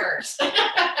not rehearsed.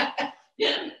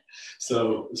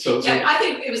 So yeah, I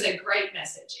think it was a great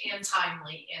message and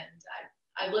timely, and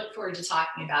I look forward to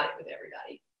talking about it with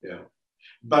everybody. Yeah.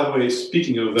 By the way,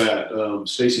 speaking of that,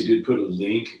 Stacy did put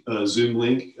a Zoom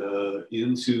link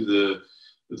into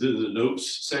the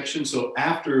notes section. So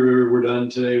after we're done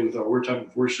today with our word time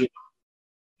of worship,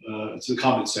 it's the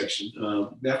comment section.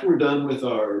 After we're done with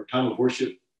our time of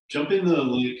worship, jump in the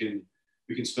link and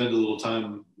we can spend a little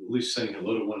time at least saying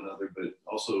hello to one another, but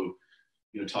also,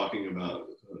 talking about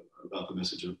the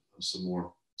message of some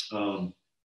more.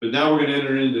 But now we're going to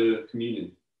enter into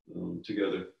communion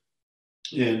together.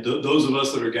 And those of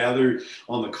us that are gathered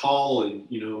on the call and,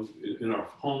 in our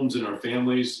homes, in our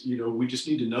families, we just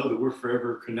need to know that we're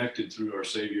forever connected through our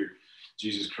Savior,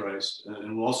 Jesus Christ.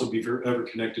 And we'll also be forever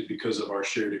connected because of our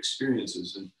shared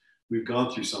experiences. And we've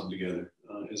gone through some together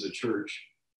as a church.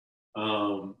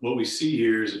 What we see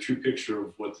here is a true picture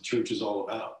of what the church is all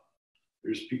about.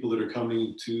 There's people that are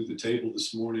coming to the table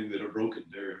this morning that are broken.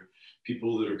 There are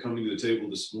people that are coming to the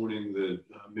table this morning that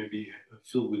maybe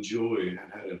filled with joy and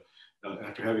had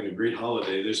after having a great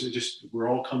holiday. We're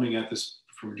all coming at this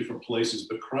from different places,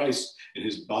 but Christ and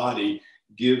his body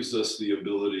gives us the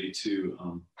ability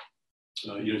to,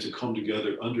 to come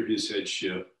together under his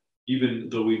headship, even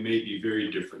though we may be very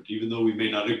different, even though we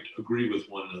may not agree with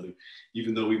one another,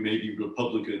 even though we may be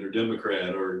Republican or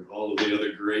Democrat or all of the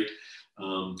other great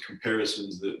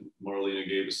comparisons that Marlena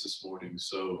gave us this morning.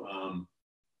 So,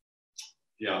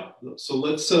 so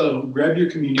let's grab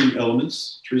your communion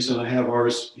elements. Teresa and I have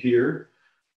ours here,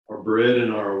 our bread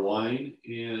and our wine.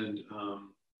 And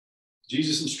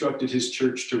Jesus instructed his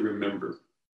church to remember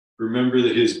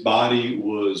that his body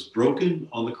was broken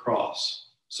on the cross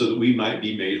so that we might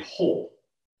be made whole.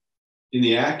 In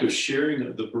the act of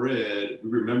sharing the bread,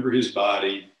 we remember his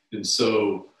body, and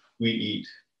so we eat.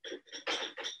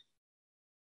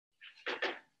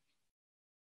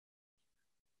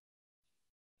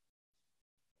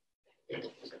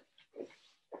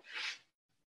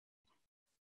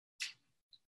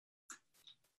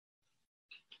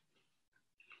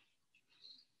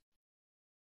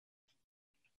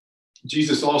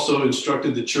 Jesus also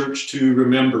instructed the church to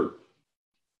remember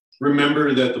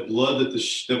that the blood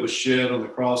that was shed on the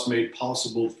cross made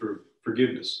possible for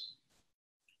forgiveness,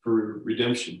 for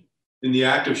redemption. In the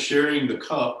act of sharing the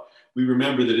cup, we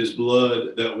remember that his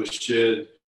blood that was shed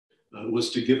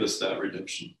was to give us that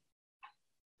redemption.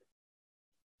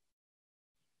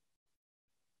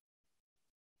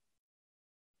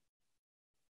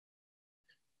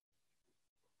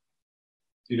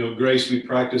 Grace, we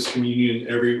practice communion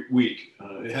every week.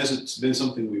 It hasn't been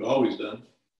something we've always done.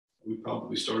 We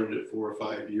probably started it 4 or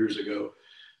 5 years ago,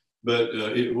 but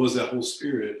it was that whole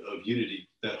spirit of unity,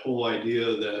 that whole idea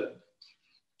that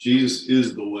Jesus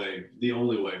is the way, the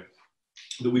only way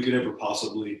that we could ever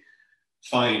possibly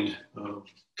find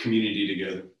community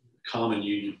together, common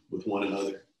union with one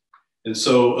another. And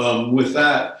so with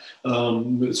that,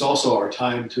 it's also our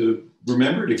time to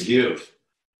remember to give.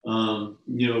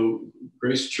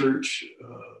 Grace Church,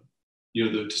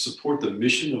 to support the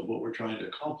mission of what we're trying to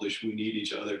accomplish, we need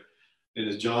each other. And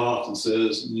as John often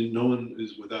says, no one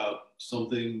is without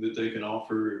something that they can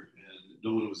offer, and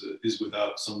no one is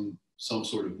without some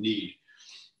sort of need.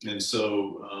 And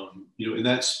so, in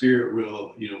that spirit,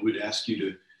 we'd ask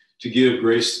you to give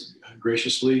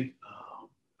graciously,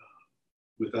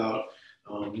 without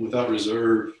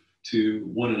reserve, to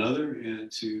one another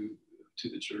and to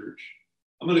the church.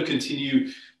 I'm going to continue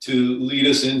to lead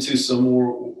us into some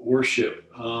more worship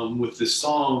with this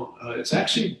song. It's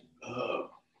actually,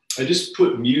 I just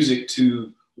put music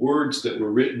to words that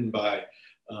were written by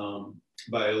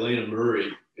Elena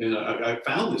Murray. And I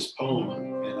found this poem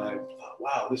and I thought,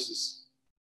 wow, it's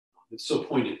so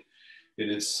poignant. And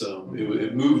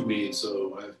it moved me. And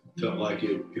so I felt like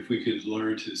if we could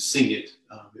learn to sing it,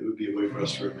 it would be a way for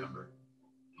us to remember.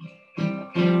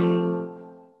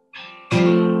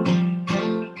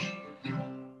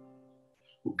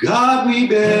 God, we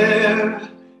bear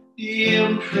the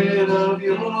imprint of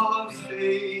your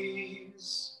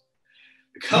face.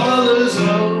 The colors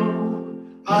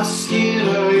of our skin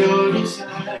are your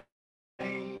design.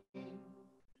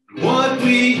 What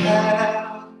we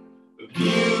have, the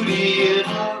beauty in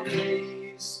our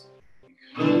race.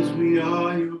 Because we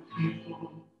are your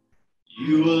people,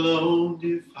 you alone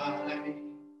define.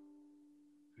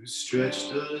 Who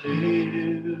stretched a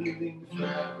living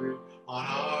fabric on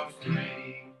our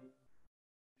frame.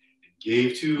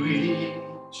 Gave to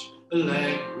each a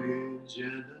language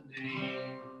and a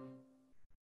name.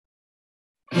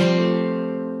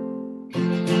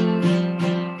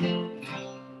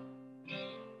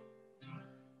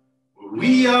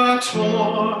 We are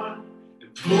torn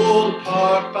and pulled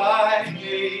apart by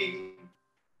hate.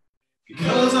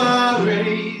 Because our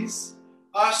race,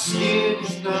 our skin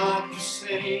is not the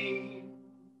same.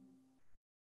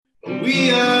 But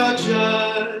we are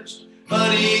judged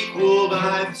unequal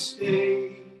by the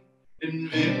state,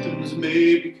 and victims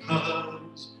made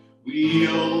because we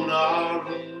own our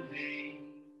own name.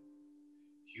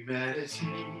 Humanity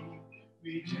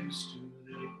reduced to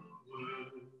the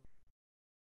word.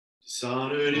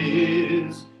 Dishonored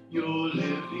is your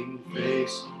living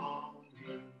face on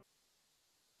earth.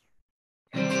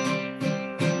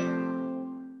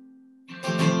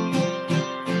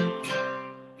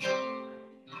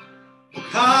 Oh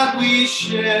God, we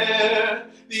share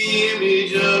the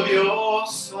image of your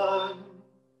Son,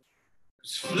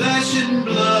 whose flesh and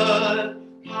blood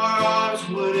are ours,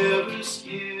 whatever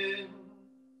skin.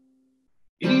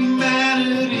 In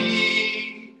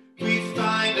humanity, we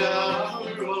find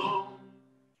our own,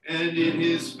 and in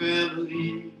his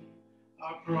family,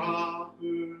 our proper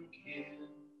kin.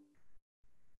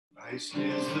 Christ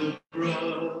is the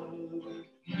brother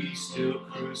we still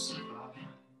crucify.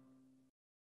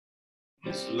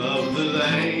 His love the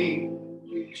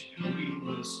language we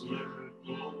must learn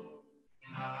more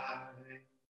high.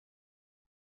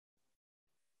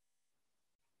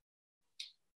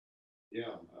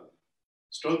 Yeah,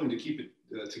 struggling to keep it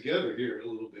together here a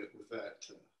little bit with that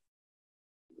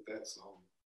song.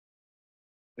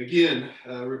 Again,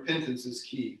 repentance is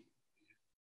key.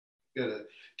 Got to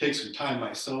take some time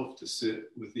myself to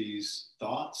sit with these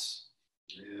thoughts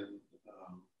and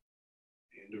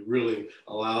to really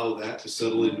allow that to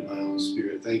settle into my own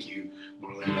spirit. Thank you,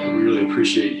 Marlena. I really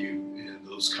appreciate you and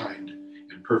those kind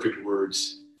and perfect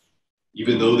words,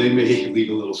 even though they may leave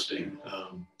a little sting.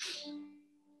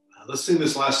 Let's sing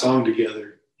this last song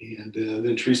together, and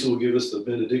then Teresa will give us the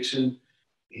benediction,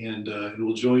 and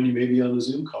we'll join you maybe on the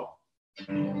Zoom call.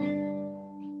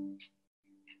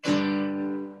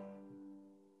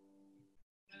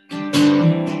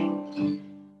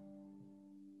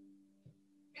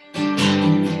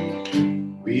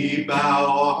 We bow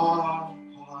our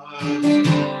hearts,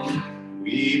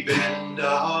 we bend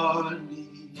our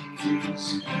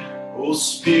knees. Oh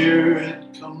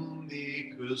Spirit, come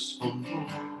make us humble.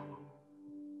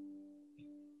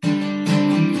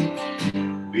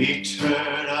 We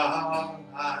turn our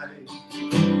eyes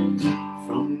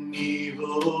from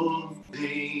evil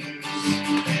things.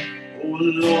 Oh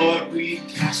Lord, we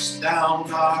cast down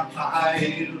our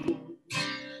idols.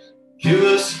 Give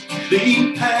us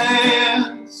clean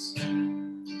hands,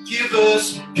 give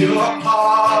us pure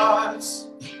hearts.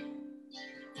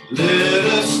 Let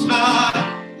us not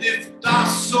lift our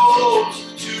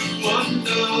souls to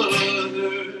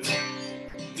another.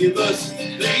 Give us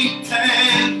clean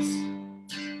hands,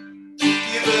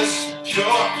 give us pure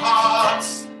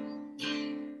hearts.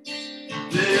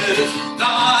 Let us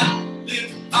not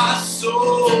lift our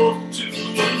souls to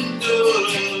another.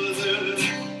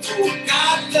 Oh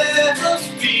God, let us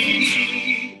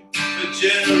be a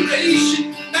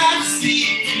generation that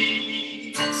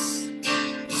seeks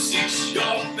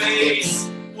your face,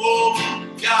 oh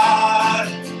God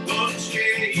of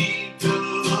Jacob.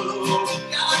 Oh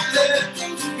God, let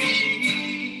us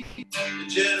be a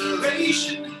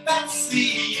generation that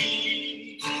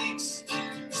seeks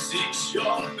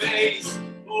your face,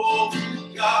 oh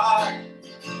God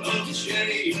of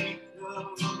Jacob.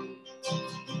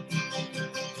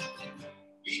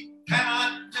 We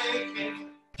cannot make it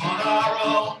on our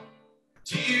own,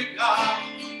 dear God.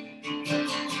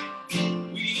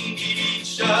 We need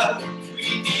each other,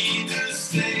 we need the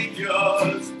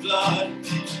Savior's blood.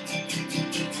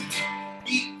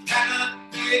 We cannot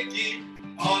make it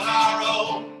on our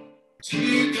own,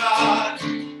 dear God.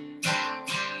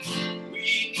 We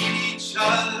need each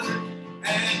other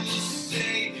and the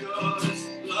Savior's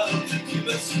blood. Give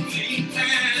us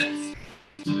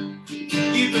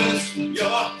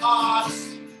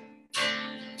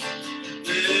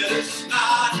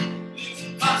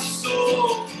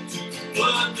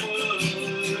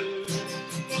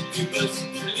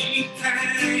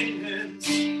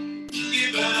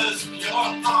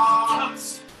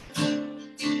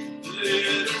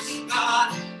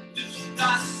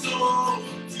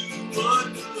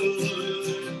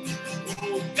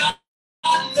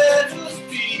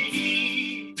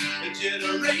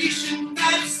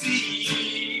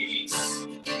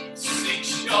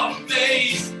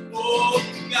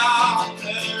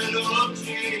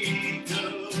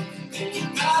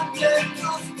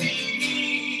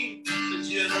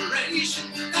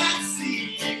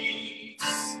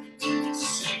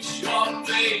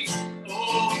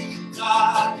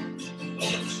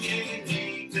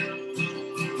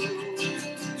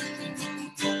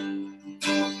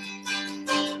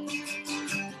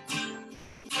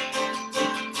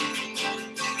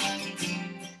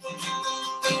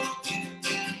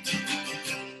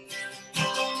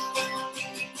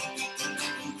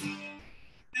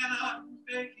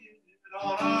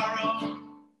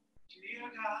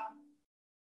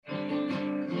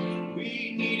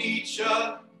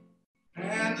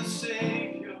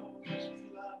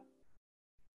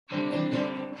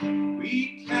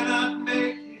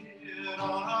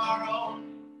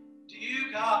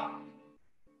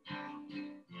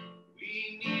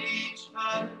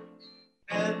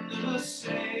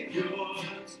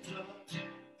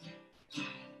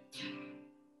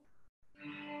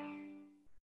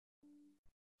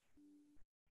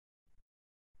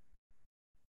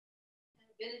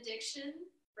benediction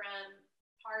from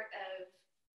part of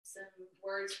some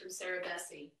words from Sarah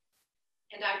Bessie.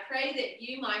 And I pray that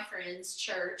you, my friends,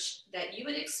 church, that you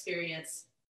would experience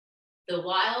the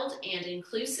wild and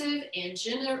inclusive and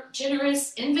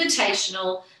generous,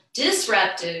 invitational,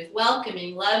 disruptive,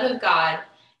 welcoming love of God,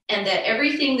 and that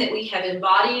everything that we have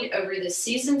embodied over this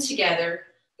season together,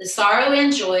 the sorrow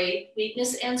and joy,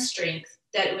 weakness and strength,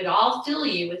 that it would all fill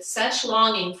you with such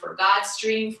longing for God's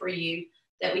dream for you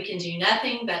that we can do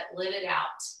nothing but live it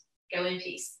out. Go in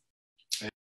peace.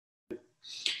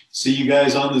 See you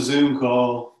guys on the Zoom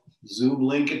call. Zoom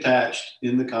link attached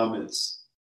in the comments.